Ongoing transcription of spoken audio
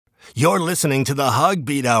You're listening to the Hog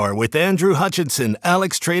Beat Hour with Andrew Hutchinson,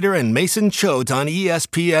 Alex Trader, and Mason Choate on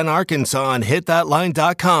ESPN Arkansas on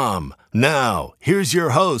hitthatline.com. Now, here's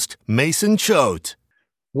your host, Mason Choate.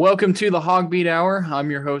 Welcome to the Hog Beat Hour. I'm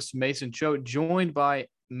your host, Mason Choate, joined by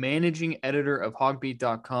managing editor of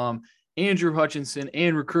hogbeat.com, Andrew Hutchinson,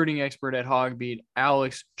 and recruiting expert at Hogbeat,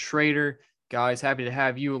 Alex Trader. Guys, happy to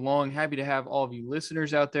have you along. Happy to have all of you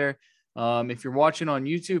listeners out there. If you're watching on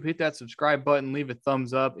YouTube, hit that subscribe button, leave a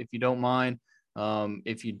thumbs up if you don't mind.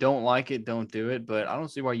 If you don't like it, don't do it. But I don't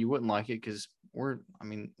see why you wouldn't like it because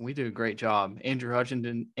we do a great job. Andrew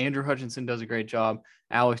Hutchinson does a great job.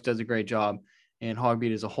 Alex does a great job. And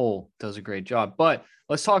Hogbeat as a whole does a great job. But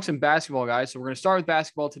let's talk some basketball, guys. So we're going to start with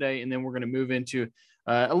basketball today, and then we're going to move into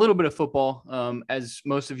a little bit of football. As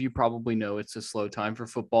most of you probably know, it's a slow time for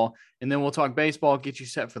football. And then we'll talk baseball, get you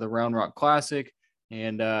set for the Round Rock Classic,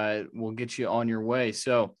 and we'll get you on your way.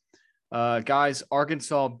 So, guys,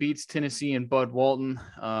 Arkansas beats Tennessee and Bud Walton.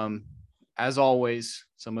 As always,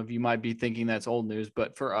 some of you might be thinking that's old news,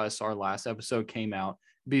 but for us, our last episode came out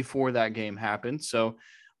before that game happened. So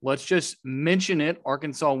let's just mention it.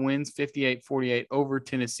 Arkansas wins 58-48 over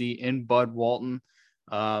Tennessee in Bud Walton.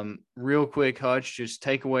 Real quick, Hutch, just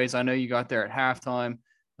takeaways. I know you got there at halftime.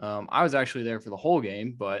 I was actually there for the whole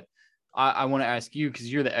game, but I want to ask you because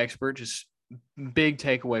you're the expert, just big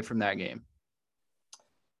takeaway from that game.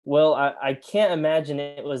 Well, I can't imagine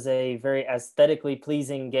it was a very aesthetically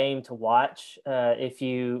pleasing game to watch if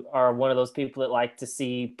you are one of those people that like to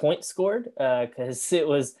see points scored, because it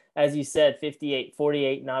was, as you said,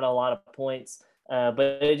 58-48, not a lot of points. But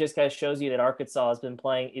it just kind of shows you that Arkansas has been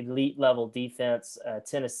playing elite level defense.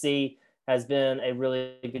 Tennessee has been a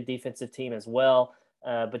really good defensive team as well.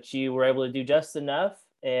 But you were able to do just enough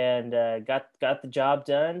and got the job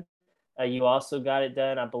done. You also got it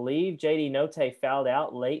done. I believe J.D. Notae fouled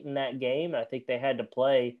out late in that game. I think they had to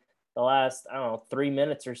play the last, 3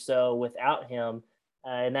 minutes or so without him.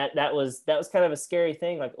 And that was kind of a scary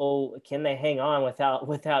thing. Like, oh, can they hang on without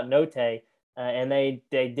Notae? And they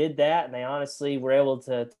did that, and they honestly were able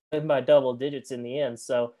to win by double digits in the end.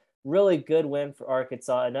 So really good win for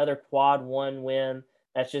Arkansas. Another quad one win.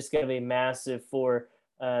 That's just going to be massive for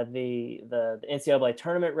the NCAA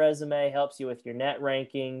tournament resume. Helps you with your net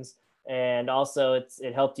rankings. And also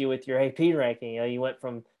it helped you with your AP ranking. You went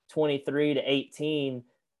from 23 to 18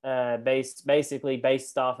 basically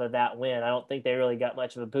based off of that win. I don't think they really got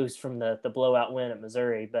much of a boost from the blowout win at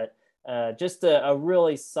Missouri, but just a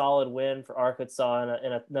really solid win for Arkansas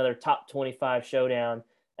in another top 25 showdown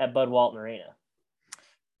at Bud Walton Arena.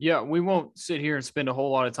 Yeah, we won't sit here and spend a whole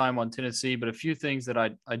lot of time on Tennessee, but a few things that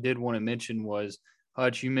I did want to mention was,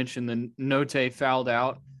 Hutch, you mentioned the Notae fouled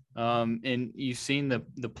out. And you've seen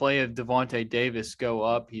the play of Devontae Davis go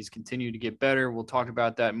up. He's continued to get better. We'll talk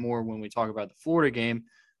about that more when we talk about the Florida game.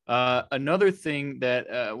 Another thing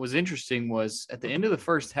that was interesting was at the end of the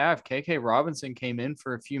first half, KK Robinson came in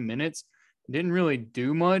for a few minutes, didn't really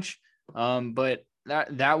do much, but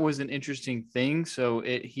that was an interesting thing. So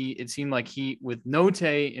it seemed like with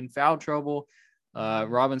Notae in foul trouble,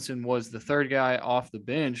 Robinson was the third guy off the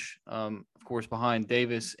bench, of course, behind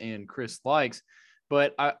Davis and Chris Likes.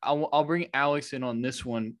 But I'll bring Alex in on this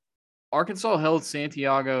one. Arkansas held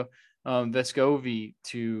Santiago Vescovi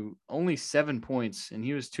to only 7 points, and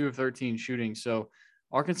he was 2 of 13 shooting. So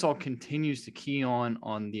Arkansas continues to key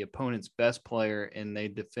on the opponent's best player, and they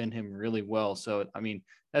defend him really well. So,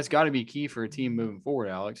 that's got to be key for a team moving forward,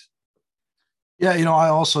 Alex. Yeah, I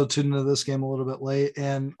also tuned into this game a little bit late,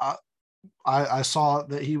 and I saw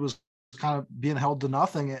that he was kind of being held to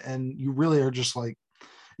nothing, and you really are just like,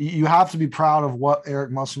 you have to be proud of what Eric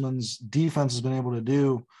Musselman's defense has been able to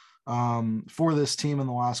do for this team in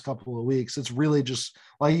the last couple of weeks. It's really just,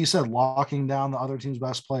 like you said, locking down the other team's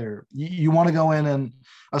best player. You want to go in and,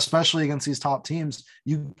 especially against these top teams,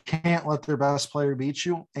 you can't let their best player beat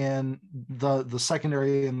you. And the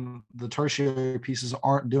secondary and the tertiary pieces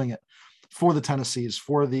aren't doing it for the Tennessees,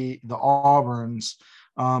 for the Auburns.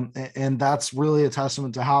 And that's really a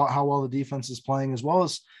testament to how well the defense is playing, as well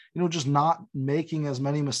as, just not making as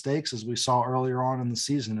many mistakes as we saw earlier on in the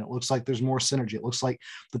season. It looks like there's more synergy. It looks like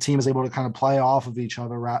the team is able to kind of play off of each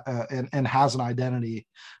other and has an identity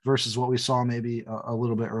versus what we saw maybe a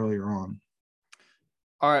little bit earlier on.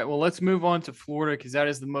 All right, well, let's move on to Florida because that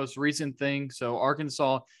is the most recent thing. So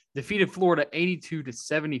Arkansas defeated Florida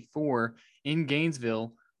 82-74 in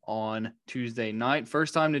Gainesville on Tuesday night.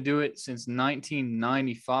 First time to do it since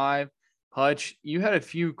 1995. Hutch, you had a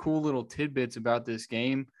few cool little tidbits about this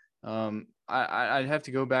game. I'd have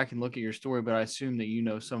to go back and look at your story, but I assume that you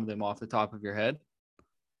know some of them off the top of your head.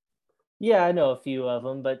 Yeah, I know a few of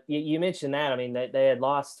them, but you mentioned that. I mean, they had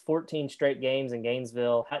lost 14 straight games in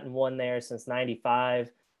Gainesville, hadn't won there since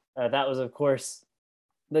 '95. That was, of course,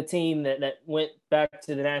 the team that went back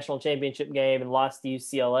to the national championship game and lost to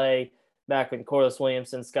UCLA back when Corliss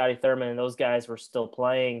Williamson, Scotty Thurman, and those guys were still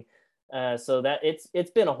playing. So that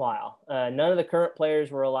it's been a while. None of the current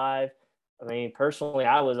players were alive. I mean, personally,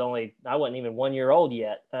 I wasn't even 1 year old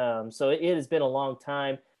yet. So it has been a long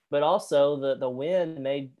time. But also the win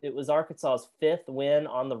made it was Arkansas's fifth win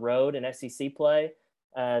on the road in SEC play.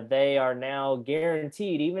 They are now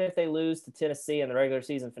guaranteed, even if they lose to Tennessee in the regular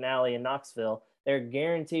season finale in Knoxville, they're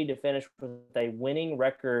guaranteed to finish with a winning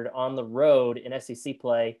record on the road in SEC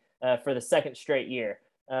play for the second straight year.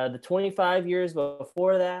 The 25 years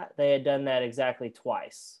before that, they had done that exactly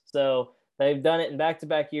twice. So they've done it in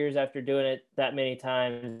back-to-back years after doing it that many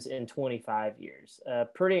times in 25 years.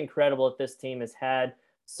 Pretty incredible that this team has had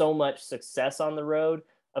so much success on the road.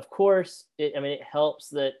 Of course, it helps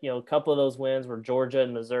that a couple of those wins were Georgia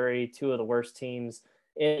and Missouri, two of the worst teams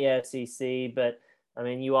in the SEC. But I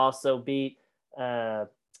mean, you also beat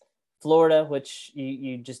Florida, which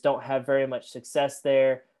you just don't have very much success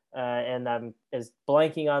there. And I'm as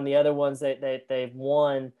blanking on the other ones that they've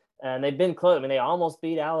won, and they've been close. I mean, they almost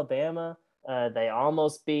beat Alabama. They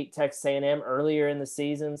almost beat Texas A&M earlier in the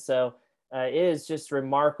season. So it is just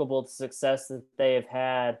remarkable the success that they have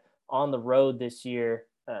had on the road this year.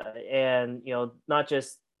 And, not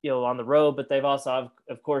just, on the road, but they've also,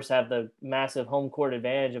 of course, have the massive home court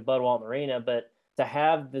advantage of Bud Walton Arena. But to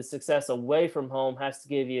have the success away from home has to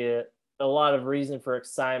give you a lot of reason for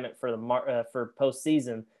excitement for for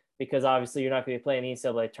postseason, because obviously you're not going to be playing the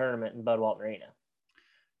NCAA tournament in Bud Walton Arena.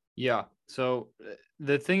 Yeah. So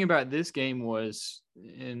the thing about this game was,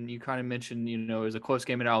 and you kind of mentioned, it was a close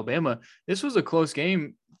game at Alabama. This was a close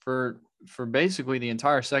game for basically the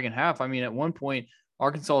entire second half. I mean, at one point,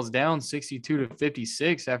 Arkansas is down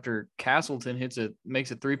 62-56 after Castleton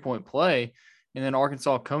makes a 3-point play. And then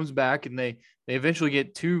Arkansas comes back and they eventually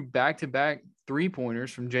get two back-to-back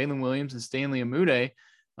 3-pointers from Jalen Williams and Stanley Umude.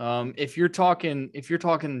 If you're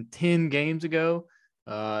talking 10 games ago,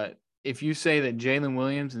 if you say that Jalen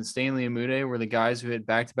Williams and Stanley Umude were the guys who hit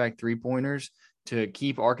back-to-back 3-pointers to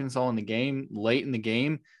keep Arkansas in the game late in the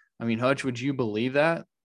game, I mean, Hutch, would you believe that?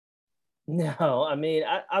 No, I mean,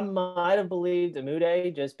 I might have believed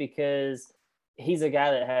Umude just because he's a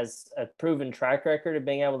guy that has a proven track record of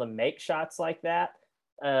being able to make shots like that.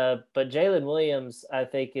 But Jalen Williams, I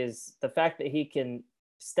think, is the fact that he can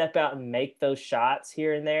step out and make those shots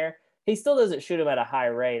here and there. He still doesn't shoot them at a high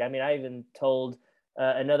rate. I mean, I even told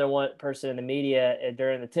another one person in the media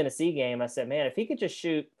during the Tennessee game, I said, man, if he could just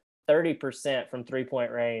shoot 30% from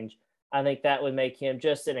 3-point range, I think that would make him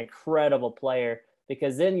just an incredible player,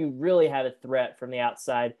 because then you really have a threat from the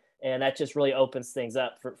outside, and that just really opens things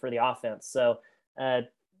up for the offense. So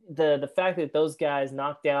the fact that those guys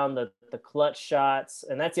knock down the clutch shots,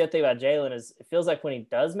 and that's the other thing about Jalen is it feels like when he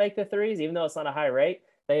does make the threes, even though it's not a high rate,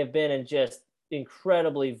 they have been in just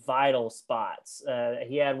incredibly vital spots.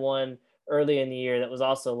 He had one early in the year that was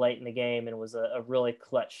also late in the game and was a really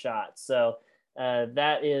clutch shot. So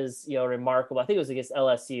that is, remarkable. I think it was against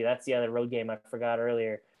LSU. That's the other road game I forgot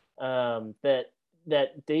earlier.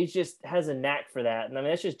 That he just has a knack for that. And I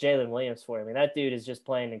mean, that's just Jalen Williams for him. I mean, that dude is just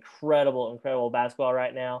playing incredible basketball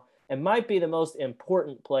right now, and might be the most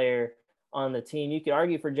important player on the team. You could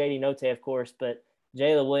argue for JD Note, of course, but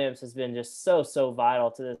Jalen Williams has been just so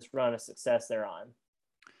vital to this run of success they're on.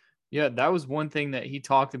 Yeah, that was one thing that he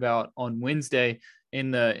talked about on Wednesday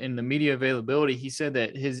in the media availability. He said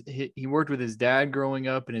that he worked with his dad growing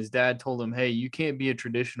up, and his dad told him, hey, you can't be a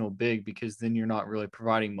traditional big because then you're not really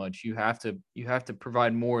providing much. You have to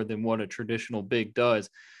provide more than what a traditional big does.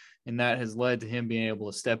 And that has led to him being able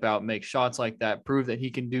to step out, make shots like that, prove that he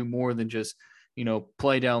can do more than just,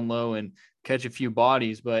 play down low and catch a few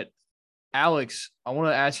bodies. But Alex, I want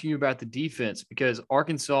to ask you about the defense, because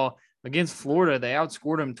Arkansas against Florida, they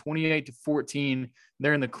outscored them 28-14.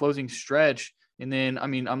 They're in the closing stretch. And then, I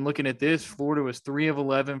mean, I'm looking at this. Florida was 3 of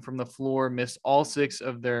 11 from the floor, missed all 6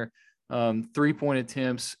 of their 3-point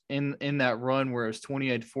attempts in that run where it was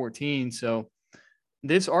 28-14. So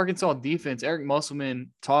this Arkansas defense, Eric Musselman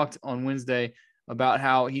talked on Wednesday about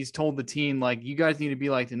how he's told the team, like, you guys need to be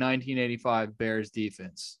like the 1985 Bears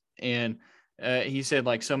defense. And he said,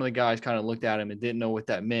 like, some of the guys kind of looked at him and didn't know what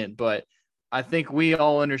that meant. But I think we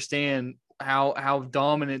all understand how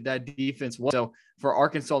dominant that defense was. So for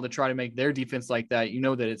Arkansas to try to make their defense like that,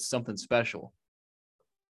 that it's something special.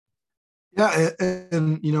 Yeah,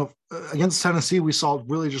 and against Tennessee, we saw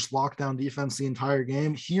really just lockdown defense the entire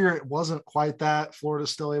game. Here, it wasn't quite that.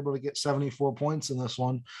 Florida's still able to get 74 points in this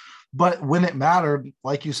one, but when it mattered,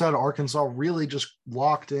 like you said, Arkansas really just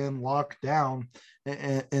locked in, locked down,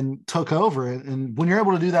 and took over it. And when you're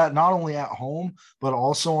able to do that, not only at home but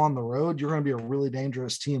also on the road, you're going to be a really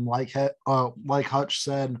dangerous team. Like Hutch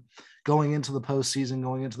said, going into the postseason,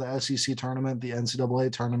 going into the SEC tournament, the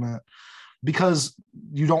NCAA tournament, because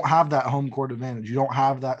you don't have that home court advantage. You don't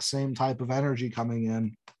have that same type of energy coming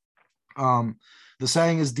in. The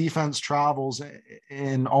saying is defense travels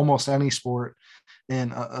in almost any sport,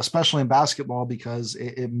 and especially in basketball, because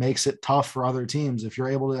it makes it tough for other teams. If you're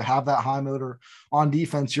able to have that high motor on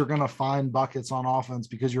defense, you're going to find buckets on offense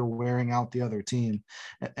because you're wearing out the other team.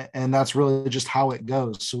 And that's really just how it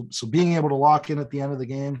goes. So being able to lock in at the end of the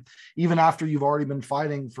game, even after you've already been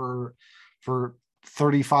fighting for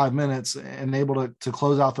 35 minutes and able to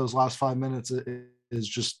close out those last 5 minutes is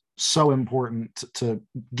just so important to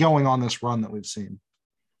going on this run that we've seen.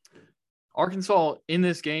 Arkansas in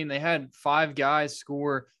this game, they had 5 guys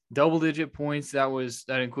score double-digit points. That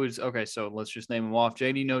includes, okay, so let's just name them off: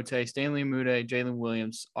 J.D. Notae, Stanley Umude, Jalen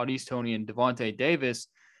Williams, Au'Diese Toney, and Devontae Davis.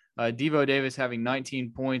 Devo Davis having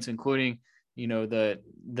 19 points, including,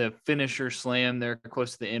 the finisher slam there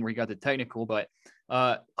close to the end where he got the technical. But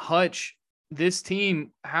Hutch, this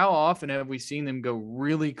team, how often have we seen them go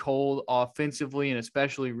really cold offensively, and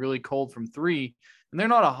especially really cold from three? And they're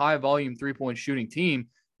not a high-volume three-point shooting team,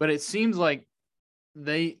 but it seems like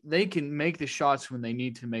they can make the shots when they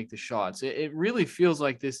need to make the shots. It really feels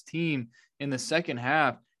like this team in the second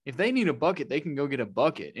half, if they need a bucket, they can go get a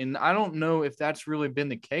bucket. And I don't know if that's really been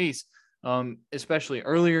the case, especially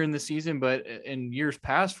earlier in the season, but in years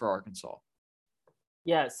past for Arkansas.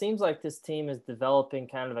 Yeah, it seems like this team is developing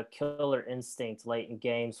kind of a killer instinct late in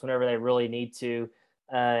games whenever they really need to.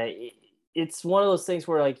 It's one of those things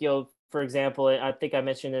where, like, for example, I think I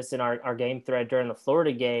mentioned this in our game thread during the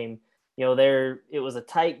Florida game. It was a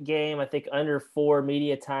tight game. I think under 4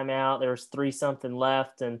 media timeout. There was 3-something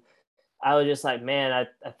left. And I was just like, man,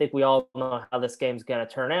 I think we all know how this game's going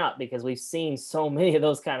to turn out, because we've seen so many of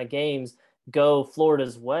those kind of games go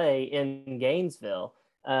Florida's way in Gainesville.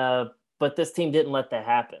 But this team didn't let that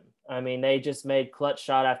happen. I mean, they just made clutch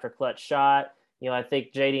shot after clutch shot. I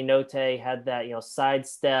think J.D. Notae had that,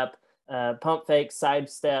 sidestep, pump fake,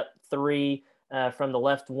 sidestep 3 from the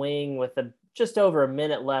left wing with just over a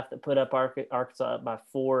minute left that put up Arkansas up by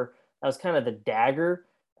 4. That was kind of the dagger.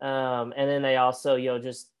 And then they also,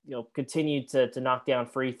 continued to knock down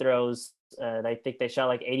free throws. I think they shot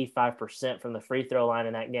like 85% from the free throw line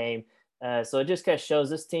in that game. So it just kind of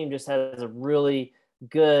shows this team just has a really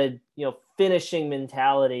good, finishing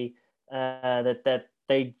mentality that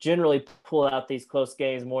they generally pull out these close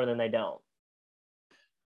games more than they don't.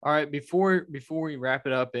 All right, before we wrap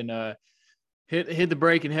it up and hit the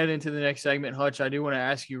break and head into the next segment, Hutch, I do want to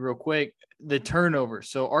ask you real quick the turnovers.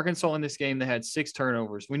 So Arkansas in this game, they had 6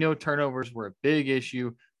 turnovers. We know turnovers were a big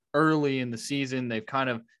issue early in the season. They've kind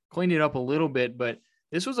of cleaned it up a little bit, but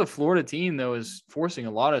this was a Florida team that was forcing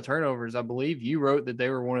a lot of turnovers. I believe you wrote that they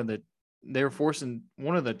were forcing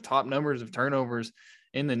one of the top numbers of turnovers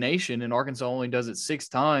in the nation, and Arkansas only does it 6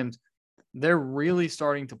 times. They're really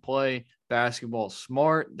starting to play basketball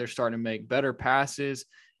smart. They're starting to make better passes.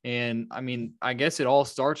 And I mean, I guess it all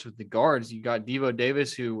starts with the guards. You got Devo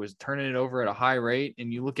Davis, who was turning it over at a high rate,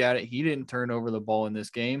 and you look at it, he didn't turn over the ball in this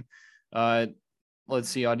game. Let's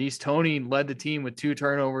see, Au'Diese Toney led the team with 2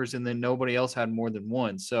 turnovers, and then nobody else had more than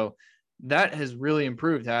 1. So that has really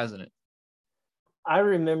improved, hasn't it? I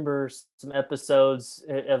remember some episodes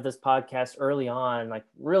of this podcast early on, like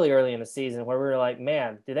really early in the season, where we were like,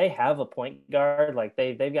 man, do they have a point guard? Like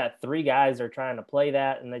they've got 3 guys that are trying to play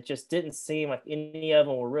that, and it just didn't seem like any of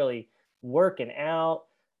them were really working out.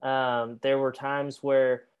 There were times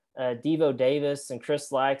where Devo Davis and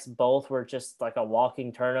Chris Lykes both were just like a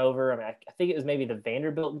walking turnover. I mean, I think it was maybe the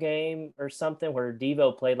Vanderbilt game or something where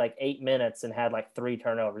Devo played like 8 minutes and had like 3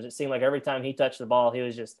 turnovers. It seemed like every time he touched the ball, he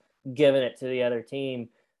was just giving it to the other team.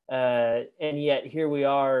 And yet here we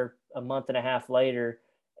are a month and a half later,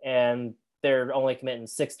 and they're only committing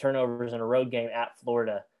 6 turnovers in a road game at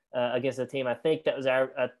Florida against a team. I think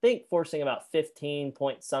forcing about 15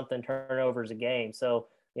 point something turnovers a game. So,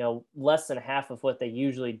 less than half of what they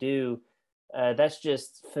usually do. That's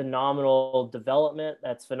just phenomenal development.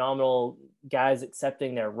 That's phenomenal guys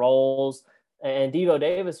accepting their roles. And Devo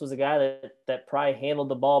Davis was a guy that probably handled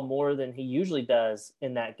the ball more than he usually does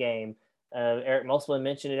in that game. Eric Musselman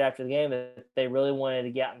mentioned it after the game that they really wanted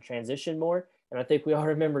to get out and transition more. And I think we all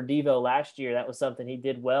remember Devo last year. That was something he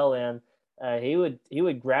did well in. he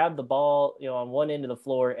would grab the ball, on one end of the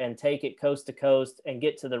floor and take it coast to coast and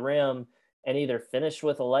get to the rim and either finish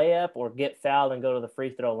with a layup or get fouled and go to the free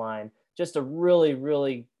throw line. Just a really,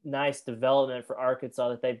 really nice development for Arkansas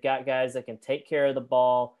that they've got guys that can take care of the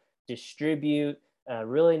ball, distribute,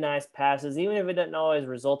 really nice passes, even if it doesn't always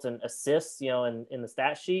result in assists, in the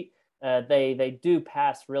stat sheet. They do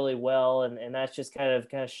pass really well, and that's just kind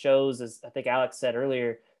of shows, as I think Alex said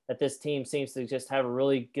earlier, that this team seems to just have a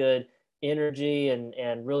really good energy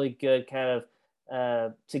and really good kind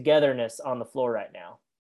of togetherness on the floor right now.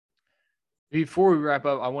 Before we wrap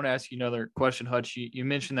up, I want to ask you another question, Hutch. You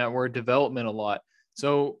mentioned that word development a lot.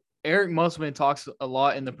 So Eric Musselman talks a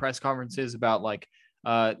lot in the press conferences about like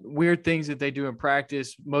weird things that they do in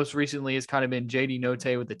practice. Most recently, it's kind of been JD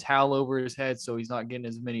Notae with the towel over his head, so he's not getting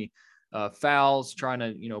as many fouls, trying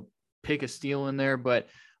to pick a steal in there. But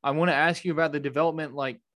I want to ask you about the development,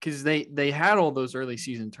 like, because they had all those early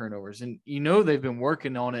season turnovers, and they've been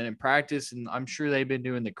working on it in practice, and I'm sure they've been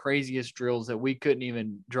doing the craziest drills that we couldn't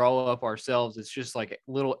even draw up ourselves. It's just like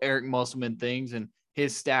little Eric Musselman things and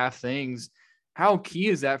his staff things. How key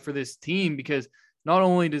is that for this team? Because not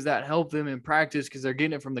only does that help them in practice because they're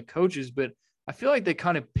getting it from the coaches, but I feel like they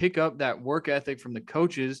kind of pick up that work ethic from the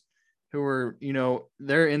coaches who are,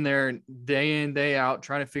 they're in there day in, day out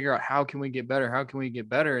trying to figure out how can we get better? How can we get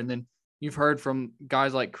better? And then you've heard from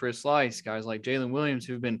guys like Chris Slice, guys like Jalen Williams,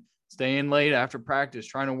 who've been staying late after practice,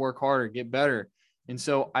 trying to work harder, get better. And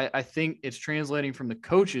so I think it's translating from the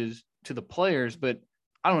coaches to the players, but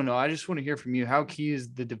I don't know. I just want to hear from you. How key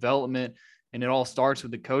is the development? And it all starts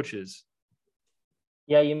with the coaches.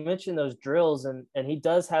 Yeah, you mentioned those drills, and he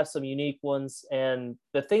does have some unique ones. And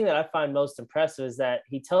the thing that I find most impressive is that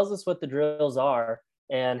he tells us what the drills are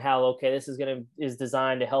and how, okay, this is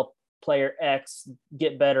designed to help player X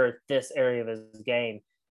get better at this area of his game.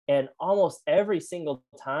 And almost every single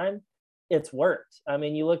time it's worked. I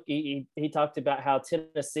mean, you look, he talked about how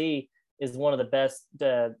Tennessee is one of the best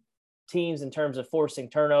teams in terms of forcing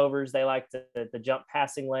turnovers. They like to jump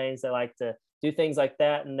passing lanes. They like to do things like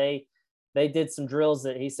that. And they did some drills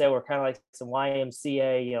that he said were kind of like some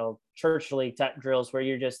YMCA, church league type drills where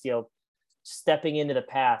you're just, stepping into the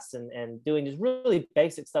pass and doing just really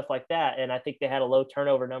basic stuff like that. And I think they had a low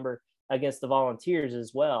turnover number against the Volunteers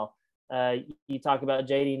as well. You talk about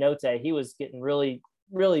JD Notae. He was getting really,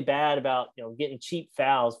 really bad about, getting cheap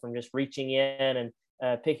fouls from just reaching in and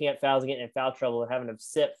picking up fouls and getting in foul trouble and having to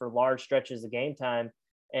sit for large stretches of game time.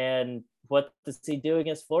 And what does he do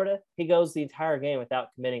against Florida? He goes the entire game without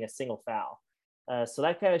committing a single foul. So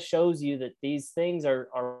that kind of shows you that these things are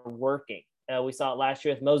working. We saw it last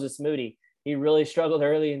year with Moses Moody. He really struggled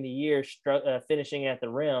early in the year, finishing at the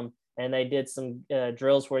rim. And they did some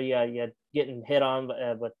drills where you getting hit on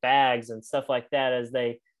with bags and stuff like that as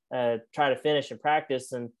they try to finish in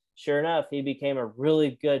practice. And sure enough, he became a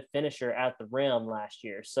really good finisher at the rim last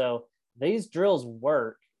year. So these drills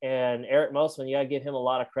work. And Eric Musselman, you got to give him a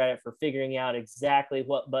lot of credit for figuring out exactly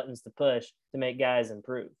what buttons to push to make guys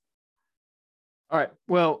improve. All right.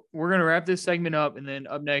 Well, we're going to wrap this segment up. And then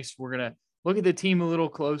up next, we're going to look at the team a little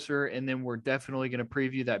closer. And then we're definitely going to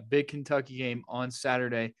preview that big Kentucky game on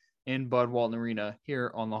Saturday in Bud Walton Arena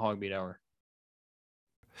here on the Hog Beat Hour.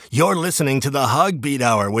 You're listening to the Hog Beat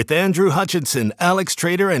Hour with Andrew Hutchinson, Alex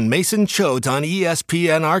Trader, and Mason Choate on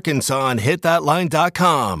ESPN Arkansas and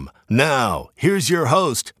hitthatline.com. Now, here's your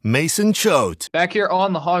host, Mason Choate. Back here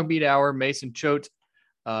on the Hog Beat Hour, Mason Choate,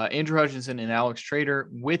 Andrew Hutchinson, and Alex Trader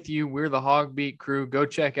with you. We're the Hog Beat crew. Go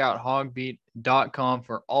check out hogbeat.com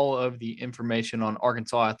for all of the information on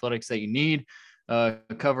Arkansas athletics that you need,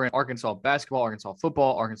 covering Arkansas basketball, Arkansas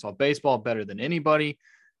football, Arkansas baseball better than anybody.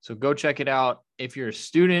 So go check it out. If you're a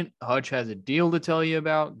student, Hutch has a deal to tell you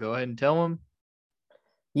about. Go ahead and tell them.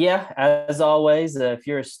 Yeah, as always, if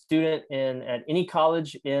you're a student at any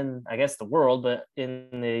college in, I guess, the world, but in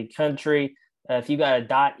the country, if you got a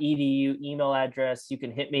 .edu email address, you can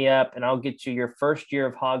hit me up and I'll get you your first year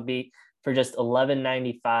of Hogbeat for just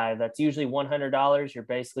 $11.95. That's usually $100. You're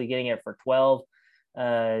basically getting it for $12.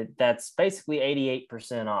 That's basically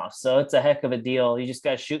 88% off. So it's a heck of a deal. You just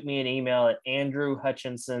got to shoot me an email at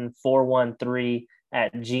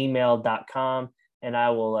andrewhutchinson413@gmail.com and I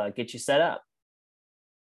will get you set up.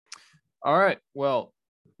 All right. Well,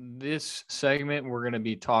 this segment, we're going to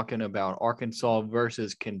be talking about Arkansas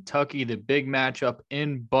versus Kentucky, the big matchup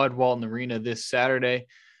in Bud Walton Arena this Saturday.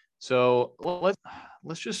 So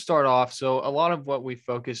let's just start off. So a lot of what we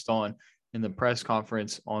focused on in the press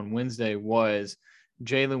conference on Wednesday was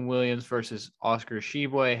Jalen Williams versus Oscar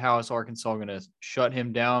Tshiebwe. How is Arkansas going to shut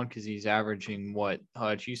him down? Because he's averaging what,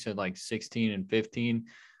 Hutch, you said like 16 and 15.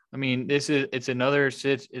 I mean, it's another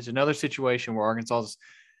situation where Arkansas is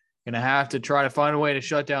going to have to try to find a way to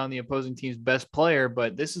shut down the opposing team's best player.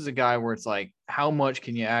 But this is a guy where it's like, how much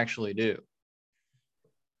can you actually do?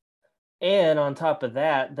 And on top of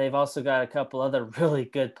that, they've also got a couple other really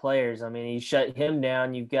good players. I mean, you shut him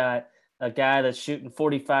down, you've got a guy that's shooting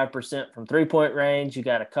 45% from three-point range. You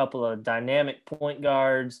got a couple of dynamic point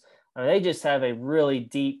guards. I mean, they just have a really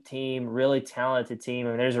deep team, really talented team. I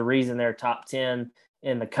mean, there's a reason they're top 10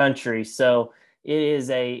 in the country. So it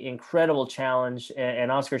is a incredible challenge.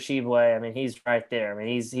 And Oscar Tshiebwe, I mean, he's right there. I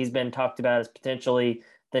mean, he's been talked about as potentially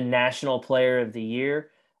the national player of the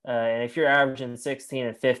year. And if you're averaging 16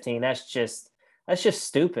 and 15, that's just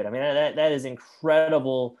stupid. I mean, that is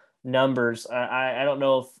incredible numbers. I don't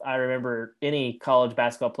know if I remember any college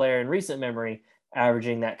basketball player in recent memory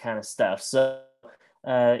averaging that kind of stuff. So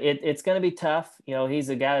it's going to be tough. You know, he's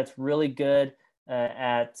a guy that's really good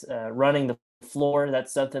at running the floor.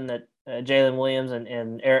 That's something that Jalen Williams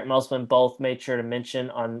and Eric Musselman both made sure to mention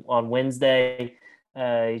on Wednesday.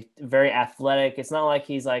 Very athletic. It's not like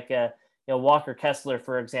he's like a Walker Kessler,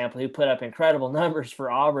 for example, who put up incredible numbers for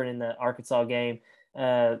Auburn in the Arkansas game.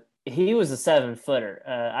 He was a 7-footer.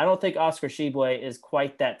 I don't think Oscar Tshiebwe is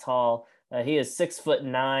quite that tall. He is 6'9",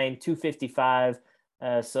 255.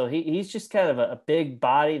 So he's just kind of a big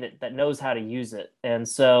body that knows how to use it. And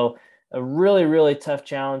so a really, really tough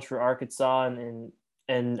challenge for Arkansas.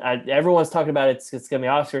 Everyone's talking about it's going to be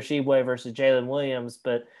Oscar Tshiebwe versus Jalen Williams.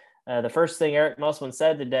 But the first thing Eric Musselman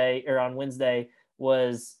said today or on Wednesday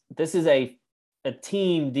was this is a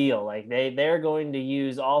team deal. Like they're going to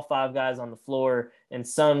use all 5 guys on the floor in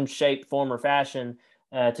some shape, form, or fashion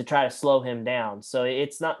to try to slow him down. So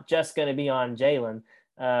it's not just going to be on Jalen,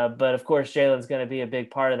 but of course Jalen's going to be a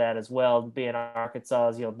big part of that as well, being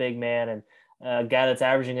Arkansas's big man and a guy that's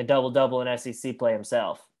averaging a double-double in SEC play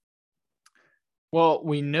himself. Well,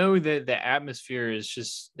 we know that the atmosphere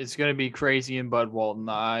is it's going to be crazy in Bud Walton.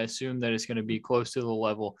 I assume that it's going to be close to the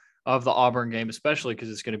level of the Auburn game, especially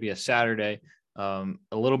because it's going to be a Saturday, a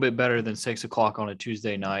little bit better than 6:00 on a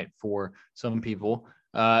Tuesday night for some people.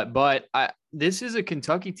 But this is a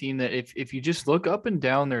Kentucky team that if you just look up and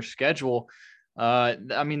down their schedule,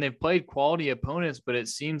 I mean, they've played quality opponents, but it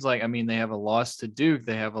seems like, I mean, they have a loss to Duke.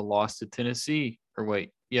 They have a loss to Tennessee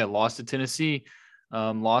lost to Tennessee,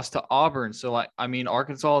 lost to Auburn. So I mean,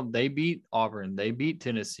 Arkansas, they beat Auburn, they beat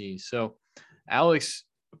Tennessee. So Alex,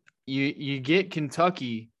 you get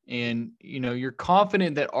Kentucky, and, you're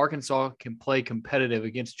confident that Arkansas can play competitive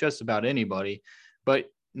against just about anybody. But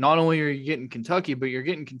not only are you getting Kentucky, but you're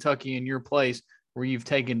getting Kentucky in your place where you've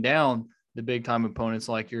taken down the big-time opponents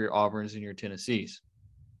like your Auburns and your Tennessees.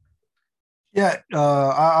 Yeah,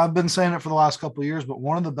 I've been saying it for the last couple of years, but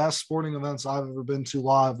one of the best sporting events I've ever been to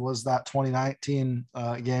live was that 2019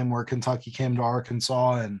 game where Kentucky came to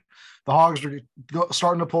Arkansas and the Hogs were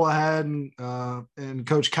starting to pull ahead, and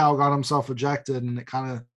Coach Cal got himself ejected, and it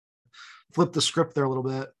kind of flipped the script there a little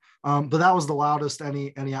bit. But that was the loudest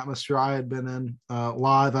any atmosphere I had been in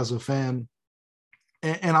live as a fan.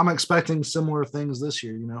 And I'm expecting similar things this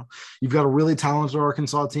year. You've got a really talented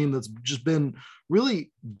Arkansas team that's just been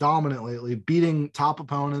really dominant lately, beating top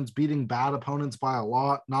opponents, beating bad opponents by a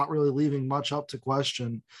lot, not really leaving much up to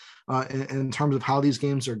question in terms of how these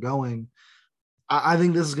games are going. I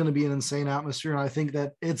think this is going to be an insane atmosphere, and I think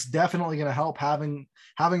that it's definitely going to help having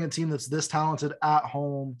a team that's this talented at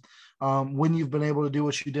home when you've been able to do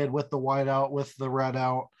what you did with the white out, with the red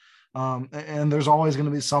out. And there's always going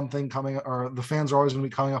to be something coming, or the fans are always going to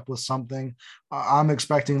be coming up with something. I'm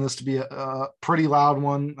expecting this to be a pretty loud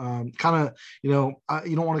one. Kind of, you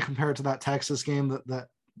don't want to compare it to that Texas game that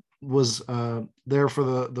was there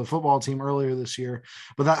for the football team earlier this year,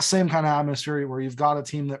 but that same kind of atmosphere where you've got a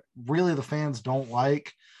team that really the fans don't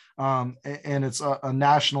like. And it's a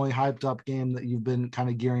nationally hyped up game that you've been kind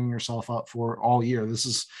of gearing yourself up for all year. This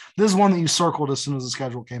is one that you circled as soon as the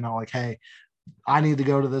schedule came out, like, hey, I need to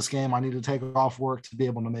go to this game. I need to take off work to be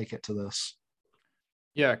able to make it to this.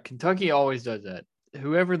 Yeah, Kentucky always does that.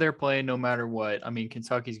 Whoever they're playing, no matter what, I mean,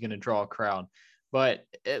 Kentucky's going to draw a crowd. But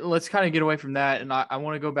let's kind of get away from that. And I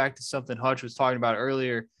want to go back to something Hutch was talking about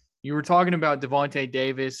earlier. You were talking about Devontae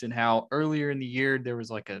Davis and how earlier in the year there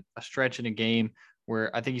was like a stretch in a game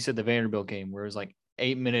where I think you said the Vanderbilt game where it was like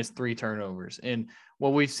 8 minutes, 3 turnovers. And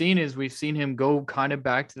what we've seen him go kind of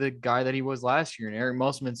back to the guy that he was last year. And Eric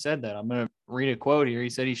Musselman said that. I'm going to read a quote here. He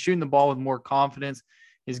said he's shooting the ball with more confidence.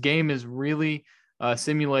 His game is really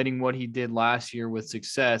simulating what he did last year with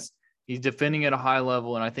success. He's defending at a high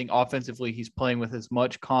level, and I think offensively he's playing with as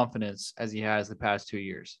much confidence as he has the past 2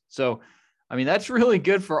 years. So, I mean, that's really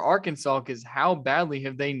good for Arkansas because how badly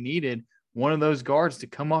have they needed one of those guards to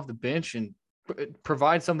come off the bench and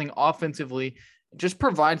provide something offensively just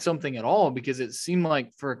provide something at all, because it seemed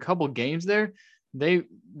like for a couple games there,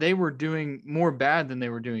 they were doing more bad than they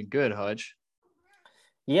were doing good, Hutch.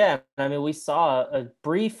 Yeah, I mean, we saw a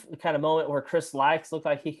brief kind of moment where Chris Likes looked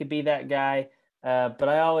like he could be that guy, but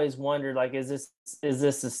I always wondered, like, is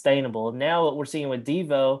this sustainable? Now what we're seeing with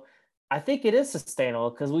Devo, I think it is sustainable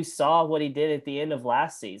because we saw what he did at the end of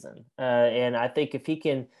last season, and I think if he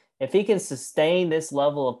can sustain this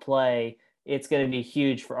level of play, it's going to be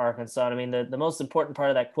huge for Arkansas. I mean, the most important part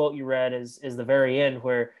of that quote you read is the very end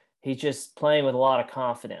where he's just playing with a lot of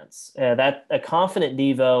confidence. That a confident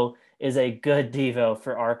Devo is a good Devo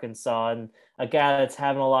for Arkansas, and a guy that's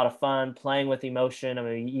having a lot of fun playing with emotion. I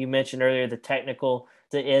mean, you mentioned earlier the technical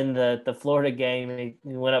to end the Florida game. He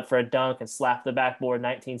went up for a dunk and slapped the backboard.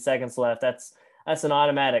 19 seconds left. That's an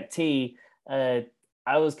automatic tee. I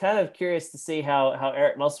was kind of curious to see how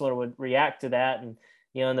Eric Musselman would react to that. And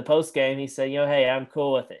in the post game, he said, hey, I'm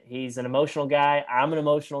cool with it. He's an emotional guy. I'm an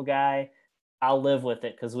emotional guy. I'll live with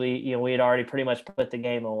it because we had already pretty much put the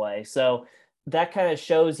game away. So that kind of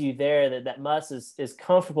shows you there that Muss is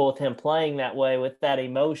comfortable with him playing that way with that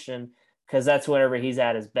emotion, because that's whenever he's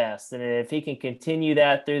at his best. And if he can continue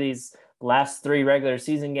that through these last 3 regular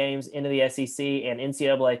season games into the SEC and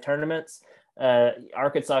NCAA tournaments,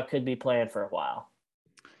 Arkansas could be playing for a while.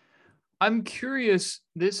 I'm curious.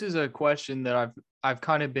 This is a question that I've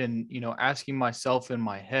kind of been, asking myself in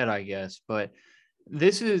my head, I guess, but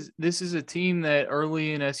this is a team that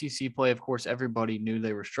early in SEC play, of course, everybody knew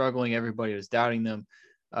they were struggling. Everybody was doubting them.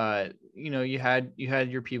 You had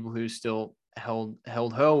your people who still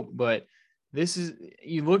held hope, but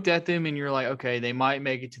you looked at them and you're like, okay, they might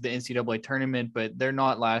make it to the NCAA tournament, but they're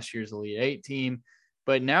not last year's Elite Eight team.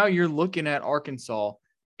 But now you're looking at Arkansas,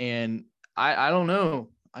 and I don't know.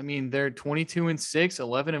 I mean, they're 22-6,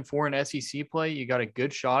 11-4 in SEC play. You got a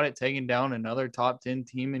good shot at taking down another top 10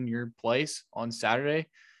 team in your place on Saturday.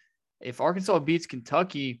 If Arkansas beats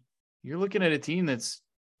Kentucky, you're looking at a team that's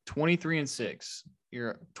 23-6.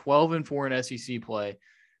 You're 12-4 in SEC play.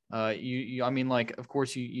 Of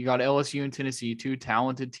course, you got LSU and Tennessee, 2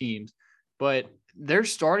 talented teams, but they're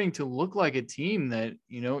starting to look like a team that,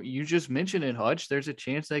 you just mentioned it, Hutch. There's a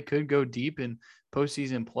chance they could go deep in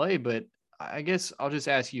postseason play, but I guess I'll just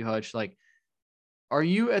ask you, Hutch, like, are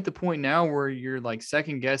you at the point now where you're like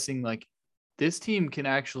second guessing, like, this team can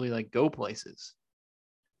actually like go places?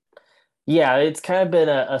 Yeah, it's kind of been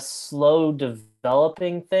a slow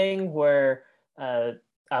developing thing where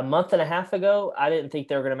a month and a half ago, I didn't think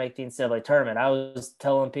they were going to make the NCAA tournament. I was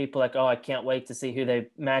telling people like, oh, I can't wait to see who they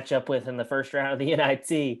match up with in the first round of the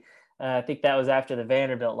NIT. I think that was after the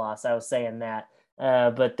Vanderbilt loss. I was saying that.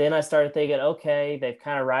 But then I started thinking, okay, they've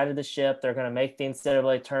kind of righted the ship. They're going to make the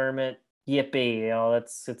NCAA tournament. Yippee!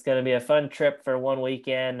 It's going to be a fun trip for one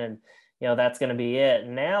weekend, and that's going to be it.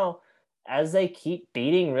 And now, as they keep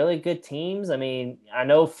beating really good teams, I mean, I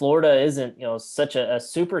know Florida isn't such a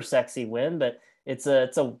super sexy win, but it's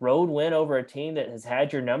a road win over a team that has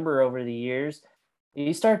had your number over the years.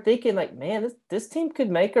 You start thinking like, man, this team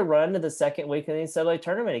could make a run to the second week of the NCAA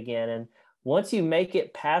tournament again. And once you make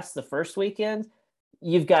it past the first weekend,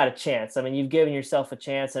 you've got a chance. I mean, you've given yourself a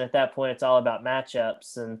chance, and at that point, it's all about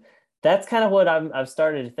matchups. And that's kind of what I've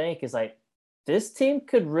started to think is like, this team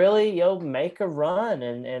could really make a run,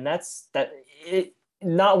 and that's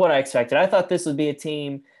not what I expected. I thought this would be a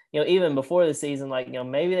team, even before the season, like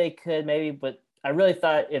maybe they could, but I really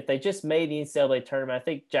thought if they just made the NCAA tournament, I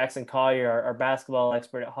think Jackson Collier, our basketball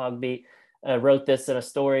expert at Hogbeat, wrote this in a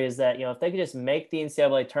story, is that if they could just make the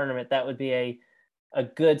NCAA tournament, that would be a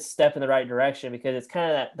good step in the right direction, because it's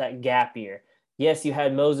kind of that gap year. Yes, you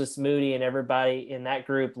had Moses Moody and everybody in that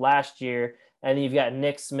group last year, and then you've got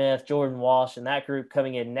Nick Smith, Jordan Walsh, and that group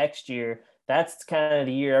coming in next year. That's kind of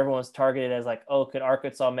the year everyone's targeted as like, oh, could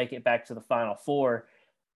Arkansas make it back to the Final Four?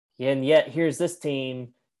 And yet here's this team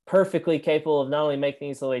perfectly capable of not only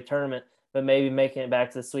making the NCAA tournament, but maybe making it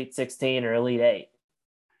back to the Sweet 16 or Elite Eight.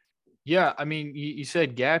 Yeah, I mean, you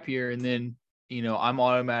said gap year, and then I'm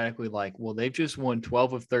automatically like, well, they've just won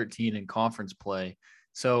 12 of 13 in conference play.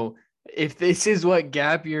 So if this is what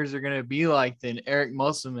gap years are going to be like, then Eric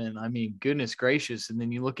Musselman, I mean, goodness gracious. And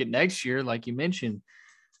then you look at next year, like you mentioned,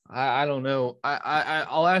 I don't know.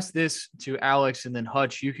 I'll ask this to Alex, and then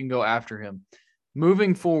Hutch, you can go after him.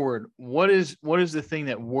 Moving forward, what is the thing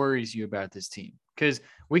that worries you about this team? Because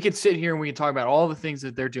we could sit here and we can talk about all the things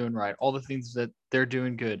that they're doing right, all the things that they're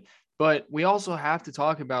doing good. But we also have to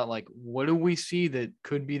talk about, like, what do we see that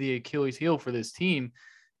could be the Achilles heel for this team?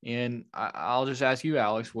 And I'll just ask you,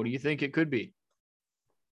 Alex, what do you think it could be?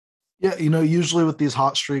 Yeah, usually with these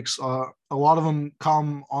hot streaks, a lot of them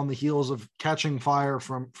come on the heels of catching fire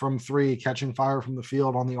from three, catching fire from the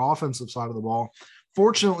field on the offensive side of the ball.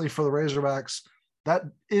 Fortunately for the Razorbacks, that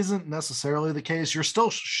isn't necessarily the case. You're still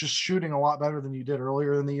shooting a lot better than you did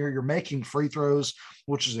earlier in the year. You're making free throws,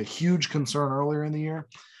 which is a huge concern earlier in the year,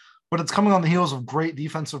 but it's coming on the heels of great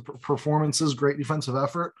defensive performances, great defensive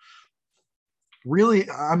effort. Really,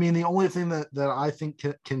 I mean, the only thing that I think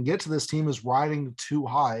can get to this team is riding too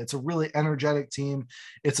high. It's a really energetic team.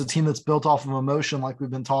 It's a team that's built off of emotion, like we've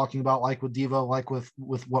been talking about, like with Devo, like with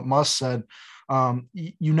what Muss said.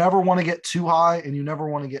 You never want to get too high, and you never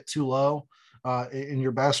want to get too low in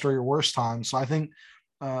your best or your worst time. So I think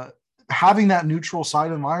having that neutral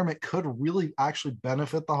site environment could really actually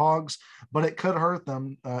benefit the Hogs, but it could hurt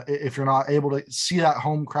them if you're not able to see that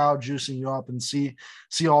home crowd juicing you up and see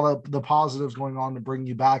all the positives going on to bring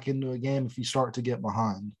you back into a game if you start to get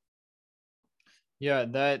behind. Yeah,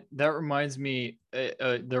 that reminds me,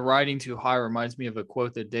 the riding too high reminds me of a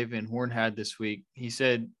quote that Dave Van Horn had this week. He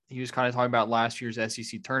said he was kind of talking about last year's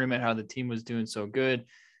SEC tournament, how the team was doing so good.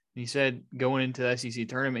 He said going into the SEC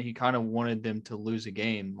tournament, he kind of wanted them to lose a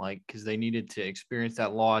game, like, because they needed to experience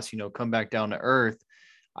that loss, come back down to earth.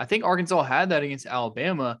 I think Arkansas had that against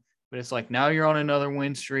Alabama, but it's like now you're on another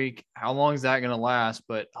win streak. How long is that going to last?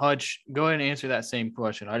 But Hutch, go ahead and answer that same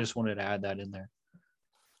question. I just wanted to add that in there.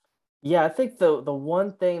 Yeah, I think the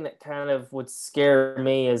one thing that kind of would scare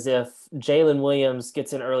me is if Jalen Williams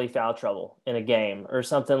gets in early foul trouble in a game or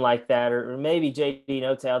something like that, or maybe JD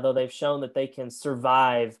Note, although they've shown that they can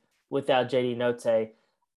survive without JD Note.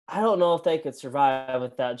 I don't know if they could survive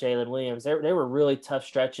without Jalen Williams. They were really tough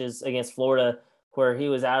stretches against Florida where he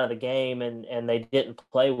was out of the game and they didn't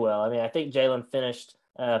play well. I mean, I think Jalen finished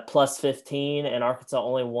plus 15 and Arkansas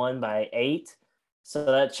only won by 8. So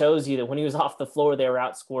that shows you that when he was off the floor, they were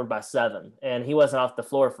outscored by 7, and he wasn't off the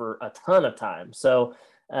floor for a ton of time. So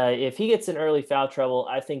if he gets in early foul trouble,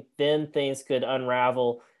 I think then things could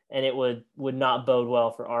unravel, and it would not bode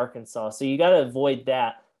well for Arkansas. So you got to avoid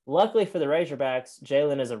that. Luckily for the Razorbacks,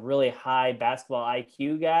 Jalen is a really high basketball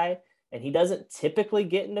IQ guy, and he doesn't typically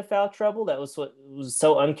get into foul trouble. That was what was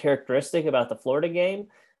so uncharacteristic about the Florida game,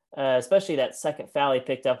 especially that second foul he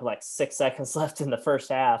picked up with like 6 seconds left in the first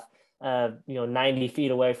half. 90 feet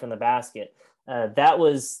away from the basket. That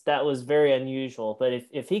was very unusual. But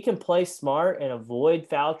if he can play smart and avoid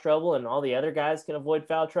foul trouble, and all the other guys can avoid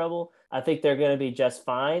foul trouble, I think they're going to be just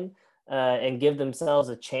fine and give themselves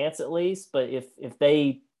a chance at least. But if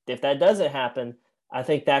that doesn't happen, I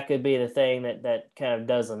think that could be the thing that kind of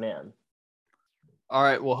does them in. All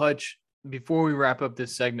right. Well, Hutch, before we wrap up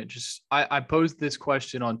this segment, I posed this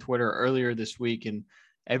question on Twitter earlier this week, and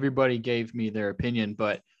everybody gave me their opinion,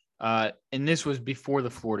 but and this was before the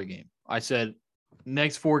Florida game. I said,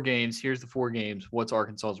 next 4 games, here's the 4 games. What's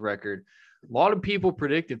Arkansas's record? A lot of people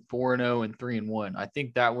predicted 4-0 and 3-1. I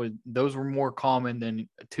think those were more common than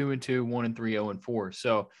 2-2, 1-3, 0-4.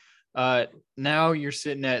 So now you're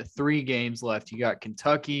sitting at 3 games left. You got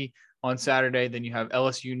Kentucky on Saturday, then you have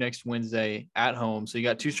LSU next Wednesday at home. So you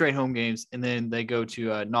got 2 straight home games, and then they go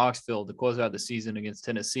to Knoxville to close out the season against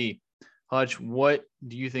Tennessee. Hutch, what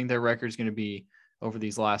do you think their record is going to be over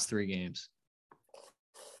these last 3 games?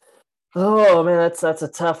 Oh man, that's a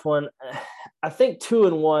tough one. I think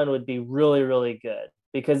 2-1 would be really, really good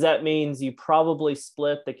because that means you probably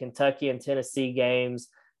split the Kentucky and Tennessee games.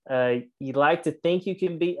 You'd like to think you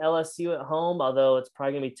can beat LSU at home, although it's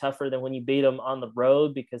probably gonna be tougher than when you beat them on the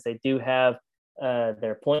road because they do have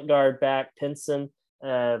their point guard back, Pinson.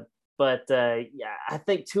 Yeah, I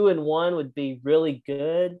think 2-1 would be really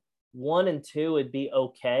good. 1-2 would be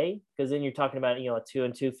okay because then you're talking about a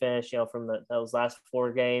 2-2 finish from those last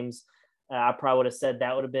 4 games. I probably would have said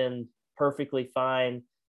that would have been perfectly fine.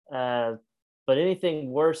 But anything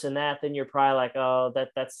worse than that, then you're probably like, oh,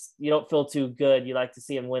 that's you don't feel too good. You like to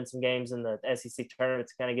see them win some games in the SEC tournament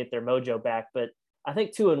to kind of get their mojo back. But I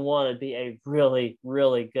think 2-1 would be a really,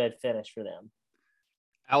 really good finish for them.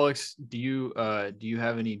 Alex, do you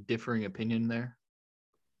have any differing opinion there?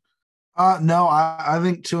 No, I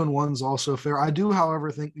think 2-1 is also fair. I do, however,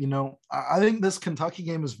 think, I think this Kentucky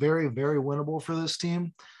game is very, very winnable for this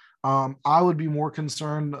team. I would be more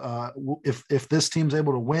concerned if this team's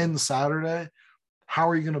able to win Saturday, how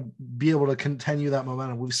are you going to be able to continue that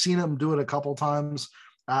momentum? We've seen them do it a couple times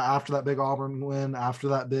after that big Auburn win, after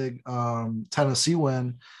that big Tennessee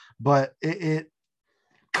win, but it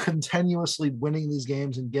continuously winning these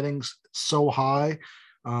games and getting so high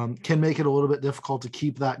can make it a little bit difficult to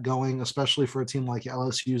keep that going, especially for a team like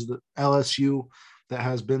LSU that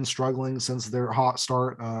has been struggling since their hot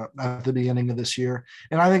start at the beginning of this year.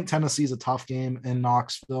 And I think Tennessee's a tough game in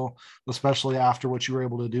Knoxville, especially after what you were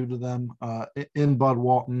able to do to them in Bud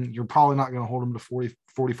Walton. You're probably not going to hold them to 40,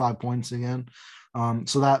 45 points again.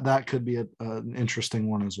 So that could be an interesting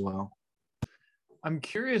one as well. I'm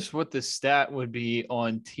curious what the stat would be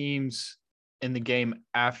on teams in the game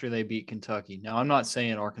after they beat Kentucky. Now, I'm not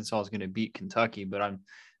saying Arkansas is going to beat Kentucky, but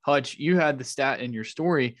Hutch, you had the stat in your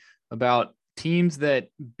story about teams that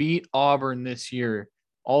beat Auburn this year.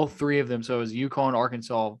 All three of them. So it was UConn,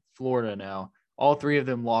 Arkansas, Florida now. All three of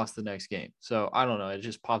them lost the next game. So I don't know. It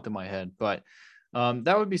just popped in my head, but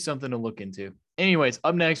that would be something to look into. Anyways,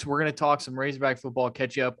 up next, we're going to talk some Razorback football,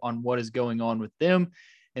 catch you up on what is going on with them.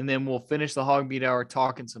 And then we'll finish the Hog Beat Hour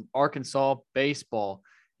talking some Arkansas baseball.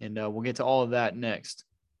 And we'll get to all of that next.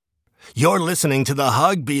 You're listening to the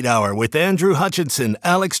Hog Beat Hour with Andrew Hutchinson,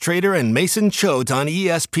 Alex Trader, and Mason Choate on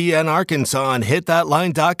ESPN Arkansas on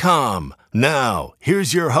hitthatline.com. Now,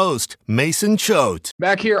 here's your host, Mason Choate.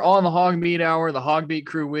 Back here on the Hog Beat Hour, the Hog Beat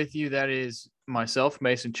crew with you. That is myself,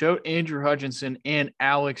 Mason Choate, Andrew Hutchinson, and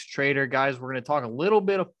Alex Trader. Guys, we're going to talk a little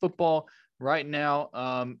bit of football right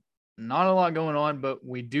now. Not a lot going on, but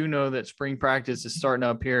we do know that spring practice is starting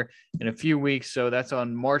up here in a few weeks. So that's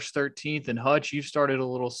on March 13th. And Hutch, you've started a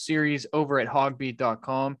little series over at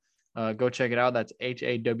hogbeat.com. Go check it out. That's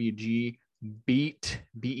HAWG beat,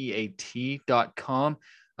 BEAT.com.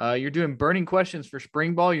 You're doing burning questions for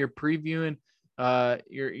spring ball. You're previewing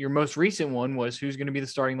your most recent one was who's going to be the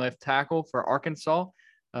starting left tackle for Arkansas.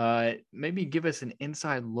 Maybe give us an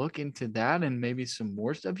inside look into that and maybe some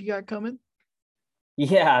more stuff you got coming.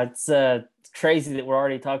 Yeah, it's crazy that we're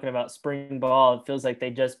already talking about spring ball. It feels like they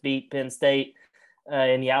just beat Penn State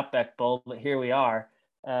in the Outback Bowl, but here we are.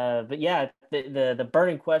 But yeah, the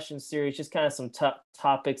burning questions series, just kind of some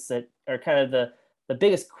topics that are kind of the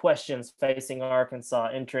biggest questions facing Arkansas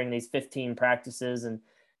entering these 15 practices. And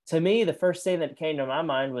to me, the first thing that came to my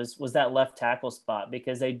mind was that left tackle spot,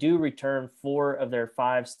 because they do return 4 of their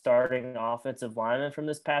 5 starting offensive linemen from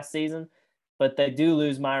this past season. But they do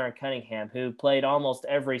lose Myron Cunningham, who played almost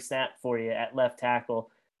every snap for you at left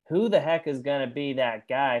tackle. Who the heck is going to be that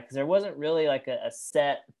guy? Because there wasn't really like a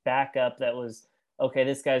set backup that was, okay,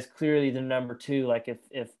 this guy's clearly the number 2. Like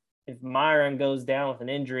if Myron goes down with an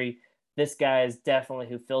injury, this guy is definitely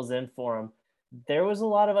who fills in for him. There was a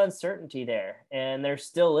lot of uncertainty there, and there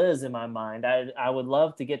still is in my mind. I would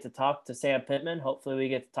love to get to talk to Sam Pittman. Hopefully we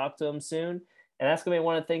get to talk to him soon. And that's going to be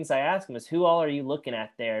one of the things I ask him is, who all are you looking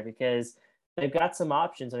at there? Because they've got some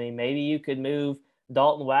options. I mean, maybe you could move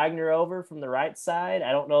Dalton Wagner over from the right side.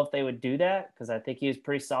 I don't know if they would do that because I think he was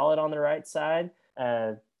pretty solid on the right side.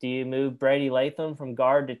 Do you move Brady Latham from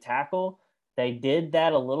guard to tackle? They did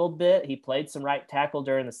that a little bit. He played some right tackle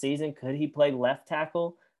during the season. Could he play left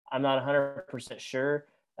tackle? I'm not 100% sure.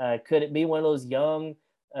 Could it be one of those young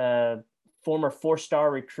former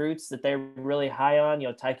 4-star recruits that they're really high on? You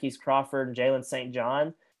know, Tykees Crawford and Jalen St.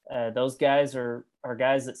 John. Those guys are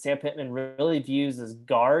guys that Sam Pittman really views as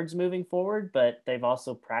guards moving forward, but they've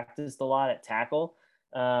also practiced a lot at tackle.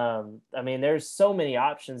 I mean, there's so many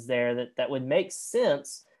options there that would make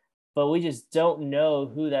sense, but we just don't know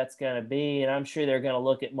who that's going to be. And I'm sure they're going to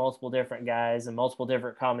look at multiple different guys and multiple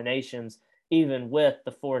different combinations, even with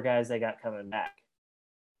the 4 guys they got coming back.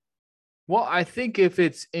 Well, I think if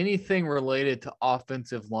it's anything related to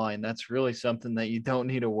offensive line, that's really something that you don't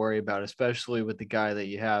need to worry about, especially with the guy that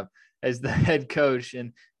you have as the head coach.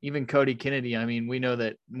 And even Cody Kennedy, I mean, we know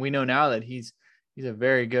now that he's a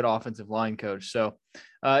very good offensive line coach. So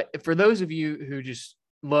for those of you who just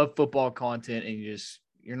love football content and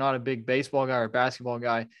you're not a big baseball guy or basketball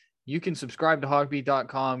guy, you can subscribe to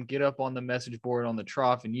hogbeat.com, get up on the message board on the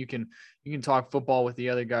trough, and you can talk football with the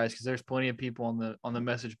other guys, because there's plenty of people on the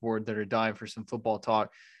message board that are dying for some football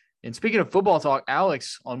talk. And speaking of football talk,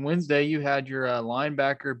 Alex, on Wednesday you had your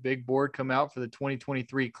linebacker big board come out for the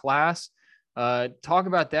 2023 class. Talk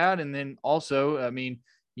about that, and then also, I mean,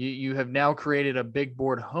 you have now created a big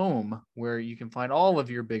board home where you can find all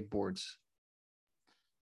of your big boards.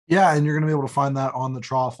 Yeah, and you're going to be able to find that on the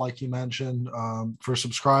trough, like you mentioned. For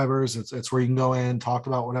subscribers, it's where you can go in, talk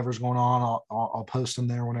about whatever's going on. I'll post them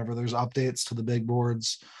there whenever there's updates to the big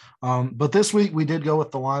boards. But this week we did go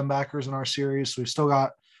with the linebackers in our series. So we've still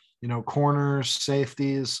got, corners,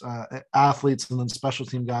 safeties, athletes, and then special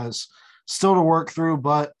team guys still to work through.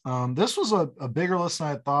 But this was a bigger list than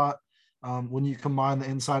I thought when you combine the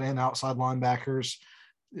inside and outside linebackers.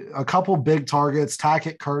 A couple big targets.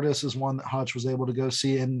 Tackett Curtis is one that Hutch was able to go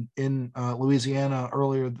see in Louisiana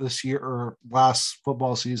earlier this year or last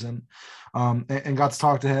football season, and got to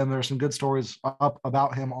talk to him. There's some good stories up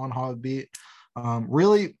about him on Hog Beat.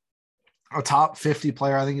 Really, a top 50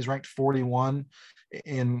 player. I think he's ranked 41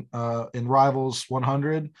 in Rivals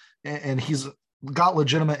 100, and he's got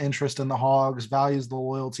legitimate interest in the Hogs, values the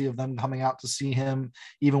loyalty of them coming out to see him,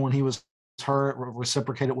 even when he was hurt,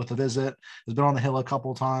 reciprocated with a visit, has been on the hill a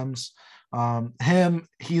couple times.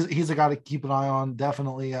 He's a guy to keep an eye on,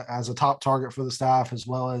 definitely as a top target for the staff, as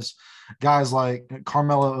well as guys like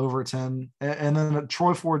Carmelo Overton, and then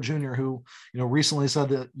Troy Ford Jr., who recently said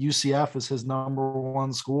that UCF is his number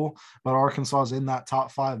one school, but Arkansas is in that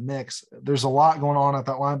top 5 mix. There's a lot going on at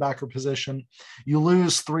that linebacker position. You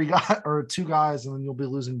lose 2 guys, and then you'll be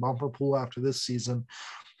losing Bumper Pool after this season,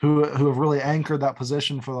 who have really anchored that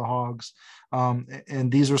position for the Hogs.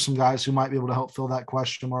 And these are some guys who might be able to help fill that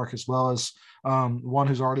question mark, as well as one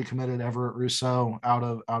who's already committed, Everett Rousseau, out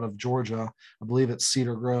of Georgia. I believe it's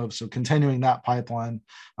Cedar Grove. So continuing that pipeline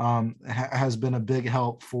has been a big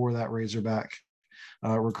help for that Razorback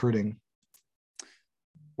recruiting.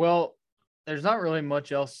 Well, there's not really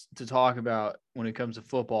much else to talk about when it comes to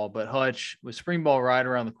football, but Hutch, with spring ball right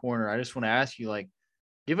around the corner, I just want to ask you,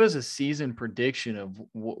 give us a season prediction of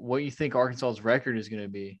what you think Arkansas's record is going to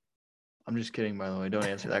be. I'm just kidding, by the way. Don't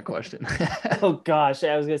answer that question. Oh, gosh.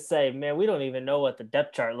 I was going to say, man, we don't even know what the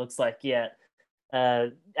depth chart looks like yet.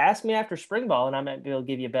 Ask me after spring ball, and I might be able to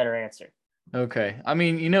give you a better answer. Okay. I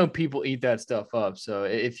mean, people eat that stuff up. So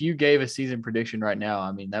if you gave a season prediction right now,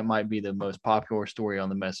 I mean, that might be the most popular story on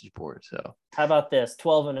the message board. So how about this?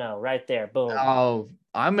 12-0 right there. Boom. Oh,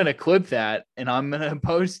 I'm going to clip that, and I'm going to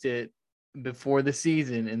post it before the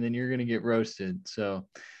season, and then you're going to get roasted. So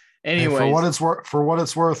anyway, for what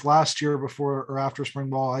it's worth, last year before or after spring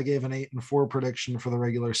ball, I gave an 8-4 prediction for the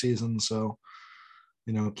regular season. So,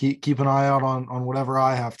 keep an eye out on whatever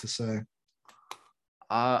I have to say.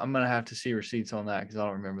 I'm going to have to see receipts on that because I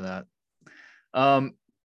don't remember that.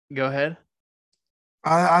 Go ahead.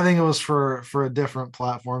 I think it was for a different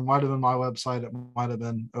platform. Might have been my website. It might have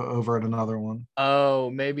been over at another one. Oh,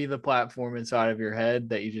 maybe the platform inside of your head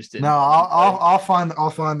that you just didn't. No, I'll find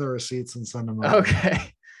the receipts and send them over.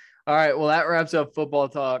 Okay. All right. Well, that wraps up football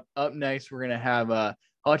talk. Up next, we're going to have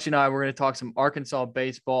Hutch and we're going to talk some Arkansas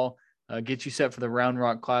baseball, get you set for the Round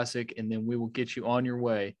Rock Classic, and then we will get you on your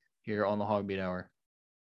way here on the Hog Beat Hour.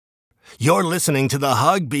 You're listening to the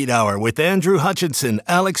Hog Beat Hour with Andrew Hutchinson,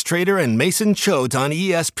 Alex Trader, and Mason Choate on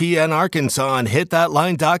ESPN Arkansas and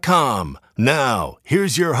hitthatline.com. Now,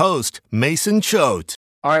 here's your host, Mason Choate.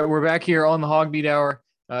 All right, we're back here on the Hog Beat Hour.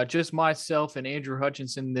 Just myself and Andrew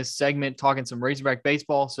Hutchinson this segment talking some Razorback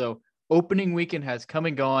baseball. So opening weekend has come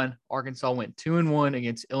and gone. Arkansas went 2-1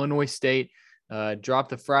 against Illinois State, dropped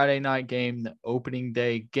the Friday night game, the opening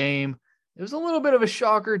day game. It was a little bit of a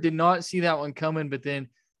shocker. Did not see that one coming, but then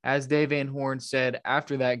as Dave Van Horn said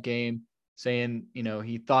after that game, saying,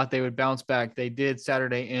 he thought they would bounce back. They did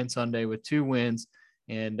Saturday and Sunday with 2 wins,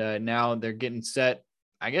 and now they're getting set.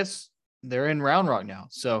 I guess they're in Round Rock now.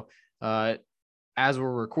 So as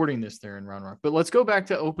we're recording this, they're in Round Rock. But let's go back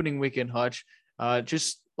to opening weekend, Hutch.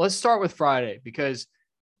 Just let's start with Friday, because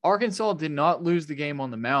Arkansas did not lose the game on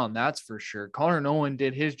the mound. That's for sure. Connor Nolan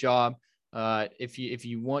did his job. If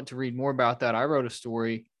you want to read more about that, I wrote a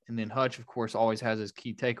story. And then Hutch, of course, always has his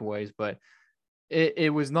key takeaways, but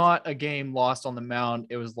it was not a game lost on the mound.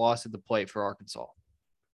 It was lost at the plate for Arkansas.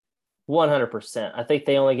 100%. I think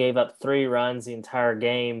they only gave up 3 runs the entire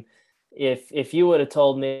game. If you would have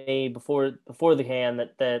told me before the game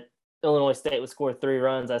that Illinois State would score 3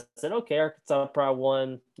 runs, I said, okay, Arkansas probably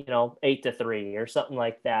won, 8-3 or something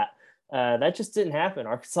like that. That just didn't happen.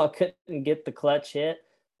 Arkansas couldn't get the clutch hit.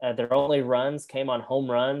 Their only runs came on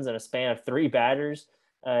home runs in a span of 3 batters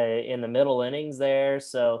in the middle innings there.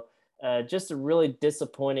 So just a really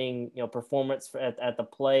disappointing, performance at the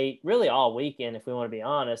plate, really all weekend, if we want to be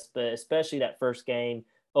honest, but especially that first game,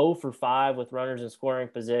 0 for 5 with runners in scoring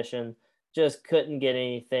position, just couldn't get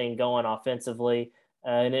anything going offensively.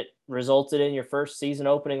 And it resulted in your first season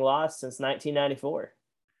opening loss since 1994.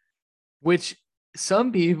 Which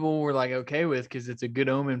some people were okay with because it's a good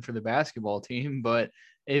omen for the basketball team. But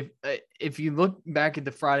if you look back at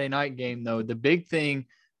the Friday night game, though, the big thing,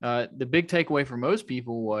 the big takeaway for most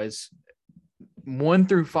people was 1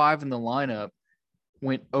 through 5 in the lineup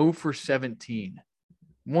went 0 for 17.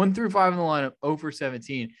 1 through 5 in the lineup, 0 for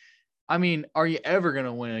 17. I mean, are you ever going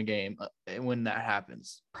to win a game when that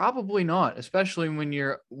happens? Probably not, especially when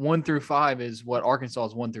you're 1 through 5 is what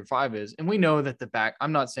Arkansas's 1 through 5 is. And we know that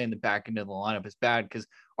I'm not saying the back end of the lineup is bad because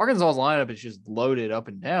Arkansas's lineup is just loaded up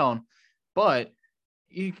and down, but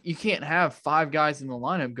you can't have 5 guys in the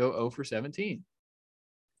lineup go 0 for 17.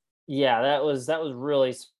 Yeah, that was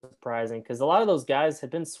really surprising because a lot of those guys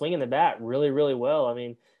had been swinging the bat really, really well. I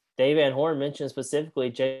mean, Dave Van Horn mentioned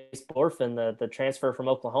specifically Jace Borfin, the transfer from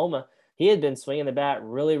Oklahoma. he had been swinging the bat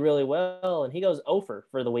really, really well, and he goes 0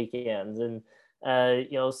 for the weekends. And,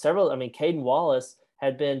 Caden Wallace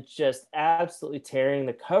had been just absolutely tearing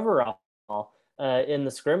the cover off in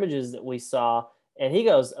the scrimmages that we saw, and he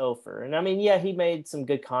goes 0 for. And I mean, yeah, he made some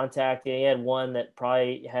good contact. He had one that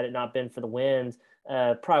probably, had it not been for the wind,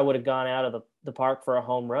 probably would have gone out of the park for a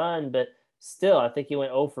home run. But still, I think he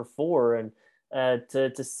went 0 for 4. And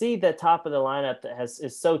to see the top of the lineup that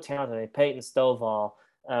is so talented, I mean, Peyton Stovall,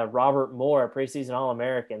 Robert Moore, preseason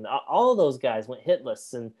All-American, all of those guys went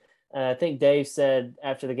hitless. And I think Dave said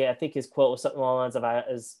after the game, I think his quote was something along the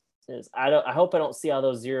lines of, I hope I don't see all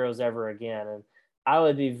those zeros ever again. And I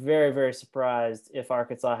would be very, very surprised if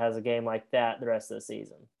Arkansas has a game like that the rest of the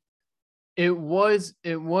season. It was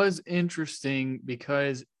interesting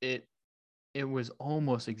because it was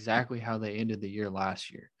almost exactly how they ended the year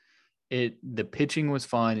last year. The pitching was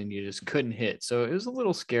fine and you just couldn't hit. So it was a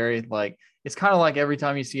little scary. Like, it's kind of like every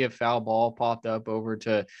time you see a foul ball popped up over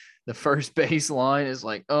to the first base line, it's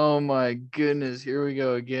like, oh my goodness, here we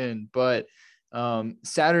go again. But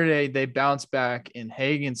Saturday they bounced back, and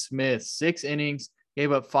Hagen Smith, 6 innings,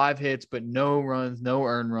 gave up 5 hits, but no runs, no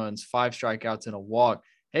earned runs, 5 strikeouts and a walk.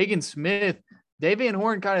 Hagen Smith, Dave Van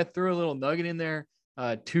Horn kind of threw a little nugget in there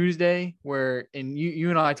Tuesday where, and you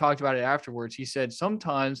and I talked about it afterwards. He said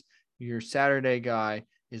sometimes your Saturday guy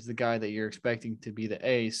is the guy that you're expecting to be the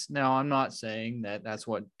ace. Now, I'm not saying that that's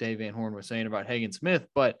what Dave Van Horn was saying about Hagen Smith,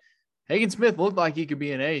 but Hagen Smith looked like he could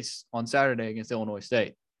be an ace on Saturday against Illinois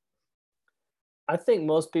State. I think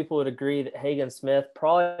most people would agree that Hagen Smith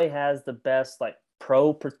probably has the best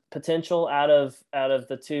pro potential out of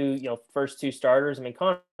the two, first 2 starters. I mean,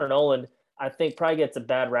 Connor Noland, I think, probably gets a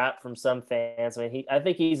bad rap from some fans. I mean, I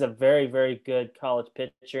think he's a very, very good college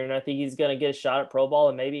pitcher, and I think he's going to get a shot at pro ball,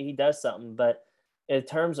 and maybe he does something. But in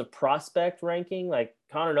terms of prospect ranking,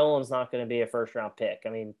 Connor Noland's not going to be a first-round pick. I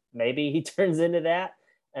mean, maybe he turns into that,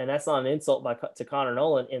 and that's not an insult to Connor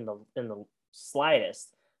Noland in the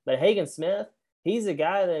slightest. But Hagen Smith, he's a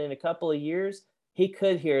guy that in a couple of years, he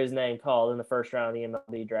could hear his name called in the first round of the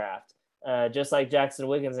MLB draft, just like Jackson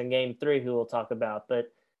Wiggins in Game 3, who we'll talk about.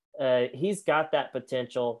 But he's got that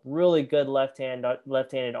potential, really good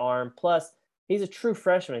left-handed arm. Plus, he's a true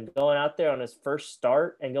freshman going out there on his first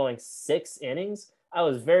start and going 6 innings. That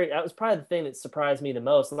was probably the thing that surprised me the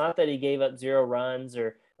most. Not that he gave up 0 runs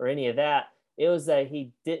or any of that. It was that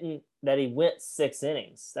he went 6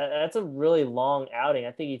 innings. That's a really long outing.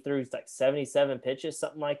 I think he threw 77 pitches,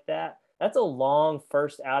 something like that. That's a long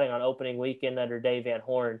first outing on opening weekend under Dave Van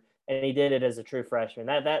Horn, and he did it as a true freshman.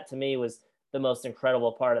 That to me was the most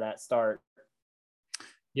incredible part of that start.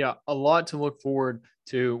 Yeah, a lot to look forward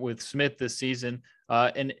to with Smith this season.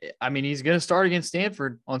 And I mean, he's going to start against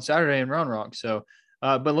Stanford on Saturday in Round Rock. So,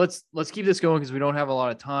 but let's keep this going because we don't have a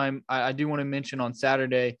lot of time. I do want to mention on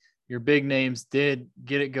Saturday, your big names did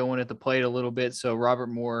get it going at the plate a little bit. So Robert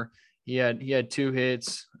Moore, he had 2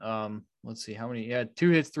 hits. Let's see how many. He had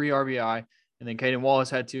 2 hits, 3 RBI, and then Caden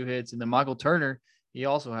Wallace had 2 hits, and then Michael Turner, he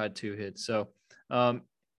also had 2 hits. So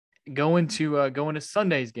going to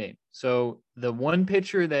Sunday's game. So the one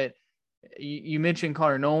pitcher that you mentioned,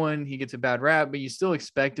 Connor Noland, he gets a bad rap, but you still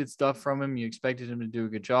expected stuff from him. You expected him to do a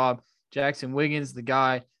good job. Jackson Wiggins, the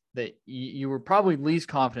guy that you were probably least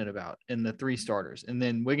confident about in the 3 starters. And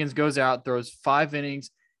then Wiggins goes out, throws 5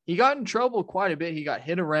 innings. He got in trouble quite a bit. He got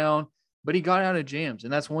hit around, but he got out of jams.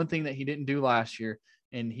 And that's one thing that he didn't do last year.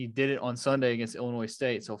 And he did it on Sunday against Illinois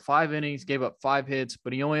State. So 5 innings, gave up 5 hits,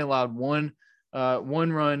 but he only allowed one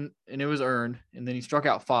run, and it was earned. And then he struck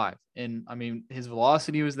out 5. And I mean, his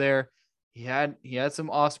velocity was there. He had some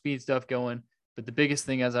off-speed stuff going, but the biggest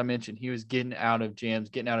thing, as I mentioned, he was getting out of jams,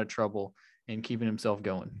 getting out of trouble, and keeping himself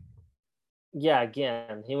going. Yeah,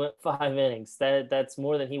 again, he went 5 innings. That's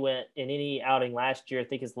more than he went in any outing last year. I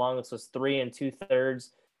think his longest was 3 2/3.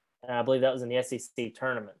 I believe that was in the SEC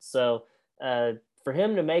tournament. So for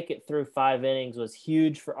him to make it through 5 innings was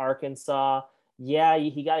huge for Arkansas. Yeah,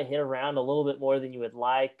 he got to hit around a little bit more than you would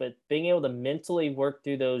like, but being able to mentally work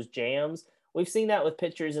through those jams, we've seen that with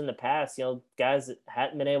pitchers in the past, guys that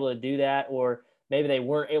hadn't been able to do that, or maybe they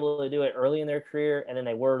weren't able to do it early in their career and then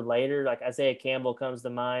they were later. Like Isaiah Campbell comes to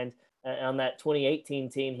mind. On that 2018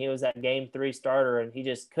 team, he was that Game 3 starter, and he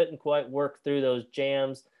just couldn't quite work through those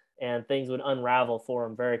jams, and things would unravel for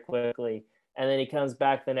him very quickly. And then he comes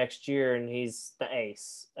back the next year, and he's the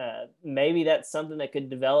ace. Maybe that's something that could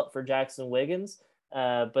develop for Jackson Wiggins,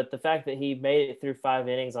 but the fact that he made it through 5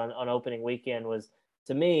 innings on opening weekend was,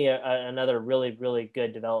 to me, another really, really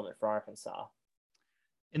good development for Arkansas.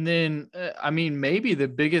 And then, maybe the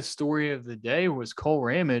biggest story of the day was Cole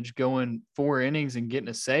Ramage going 4 innings and getting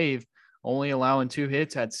a save only allowing 2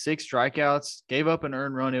 hits, had 6 strikeouts, gave up an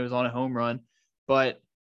earned run. It was on a home run, but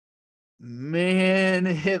man,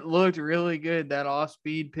 it looked really good. That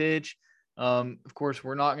off-speed pitch. Of course,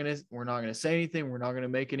 we're not gonna say anything. We're not gonna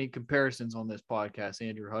make any comparisons on this podcast,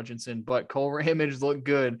 Andrew Hutchinson. But Cole Ramage looked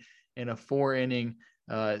good in a 4-inning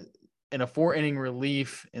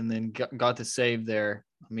relief, and then got to save there.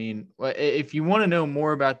 I mean, if you want to know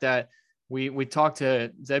more about that, we talked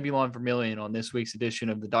to Zebulon Vermillion on this week's edition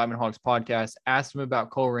of the Diamond Hawks podcast. Asked him about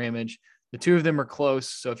Cole Ramage. The two of them are close,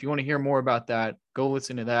 so if you want to hear more about that, go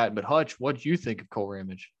listen to that. But Hutch, what do you think of Cole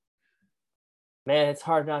Ramage? Man, it's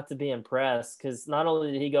hard not to be impressed because not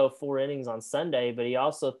only did he go 4 innings on Sunday, but he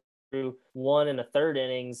also threw 1 1/3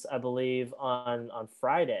 innings, I believe, on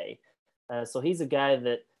Friday. So he's a guy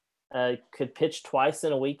that could pitch twice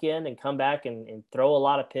in a weekend and come back and throw a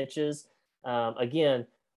lot of pitches. Again,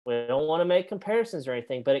 we don't want to make comparisons or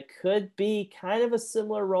anything, but it could be kind of a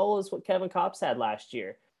similar role as what Kevin Kopps had last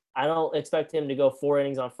year. I don't expect him to go 4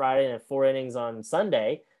 innings on Friday and 4 innings on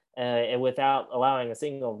Sunday and without allowing a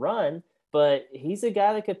single run. But he's a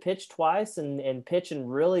guy that could pitch twice and pitch in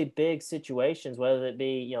really big situations, whether it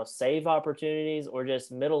be, save opportunities or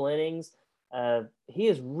just middle innings. He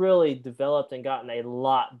has really developed and gotten a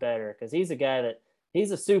lot better because he's a guy that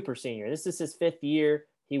he's a super senior. This is his 5th year.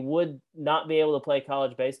 He would not be able to play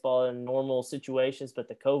college baseball in normal situations, but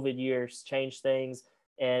the COVID years changed things.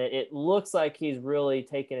 And it looks like he's really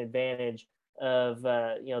taken advantage of,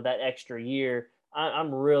 that extra year.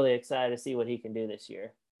 I'm really excited to see what he can do this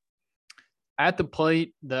year. At the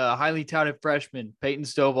plate, the highly touted freshman, Peyton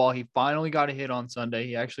Stovall, he finally got a hit on Sunday.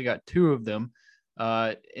 He actually got 2 of them.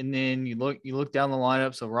 And then you look down the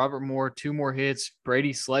lineup. So Robert Moore, 2 more hits.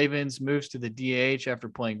 Brady Slavens moves to the DH after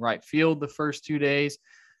playing right field the first 2 days.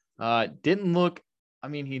 Didn't look,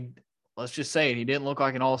 let's just say it. He didn't look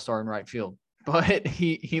like an all-star in right field, but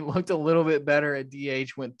he looked a little bit better at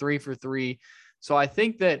DH, went 3 for 3. So I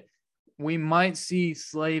think that we might see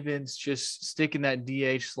Slavens just stick in that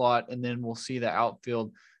DH slot, and then we'll see the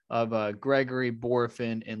outfield of Gregory,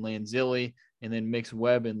 Borfin, and Lanzilli, and then mix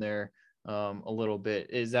Webb in there a little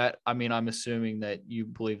bit. Is that, I'm assuming that you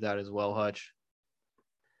believe that as well, Hutch?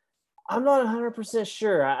 I'm not 100%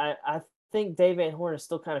 sure. I think Dave Van Horn is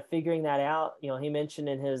still kind of figuring that out. He mentioned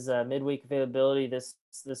in his midweek availability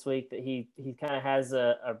this week that he kind of has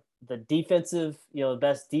the defensive, the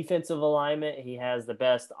best defensive alignment. He has the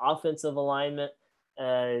best offensive alignment.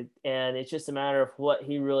 And it's just a matter of what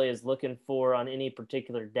he really is looking for on any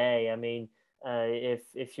particular day.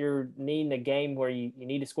 If you're needing a game where you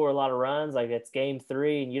need to score a lot of runs, like it's game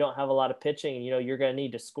 3 and you don't have a lot of pitching and, you're going to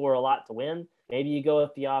need to score a lot to win, maybe you go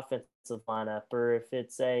with the offensive lineup. Or if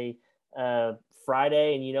it's a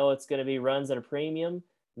Friday and it's going to be runs at a premium,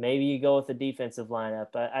 maybe you go with the defensive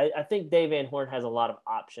lineup. I think Dave Van Horn has a lot of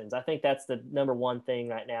options. I think that's the number one thing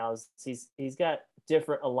right now is he's got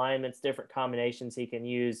different alignments, different combinations he can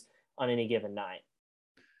use on any given night.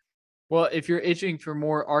 Well, if you're itching for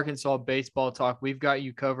more Arkansas baseball talk, we've got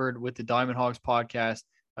you covered with the Diamond Hogs podcast.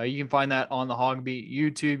 You can find that on the Hogbeat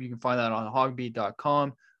YouTube. You can find that on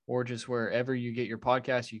hogbeat.com or just wherever you get your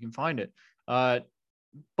podcast, you can find it.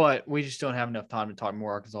 But we just don't have enough time to talk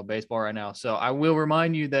more Arkansas baseball right now. So I will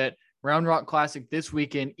remind you that Round Rock Classic this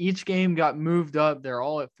weekend, each game got moved up. They're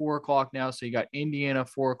all at 4:00 now. So you got Indiana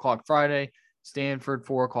 4:00 Friday, Stanford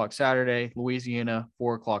 4:00 Saturday, Louisiana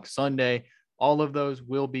 4:00 Sunday. All of those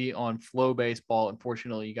will be on Flow Baseball.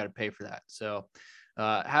 Unfortunately, you got to pay for that. So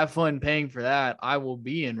have fun paying for that. I will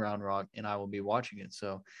be in Round Rock and I will be watching it.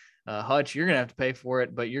 So Hutch, you're going to have to pay for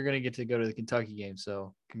it, but you're going to get to go to the Kentucky game.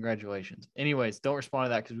 So congratulations. Anyways, don't respond to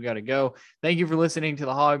that because we got to go. Thank you for listening to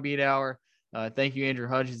the Hog Beat Hour. Thank you, Andrew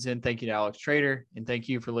Hutchinson. Thank you to Alex Trader. And thank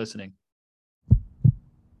you for listening.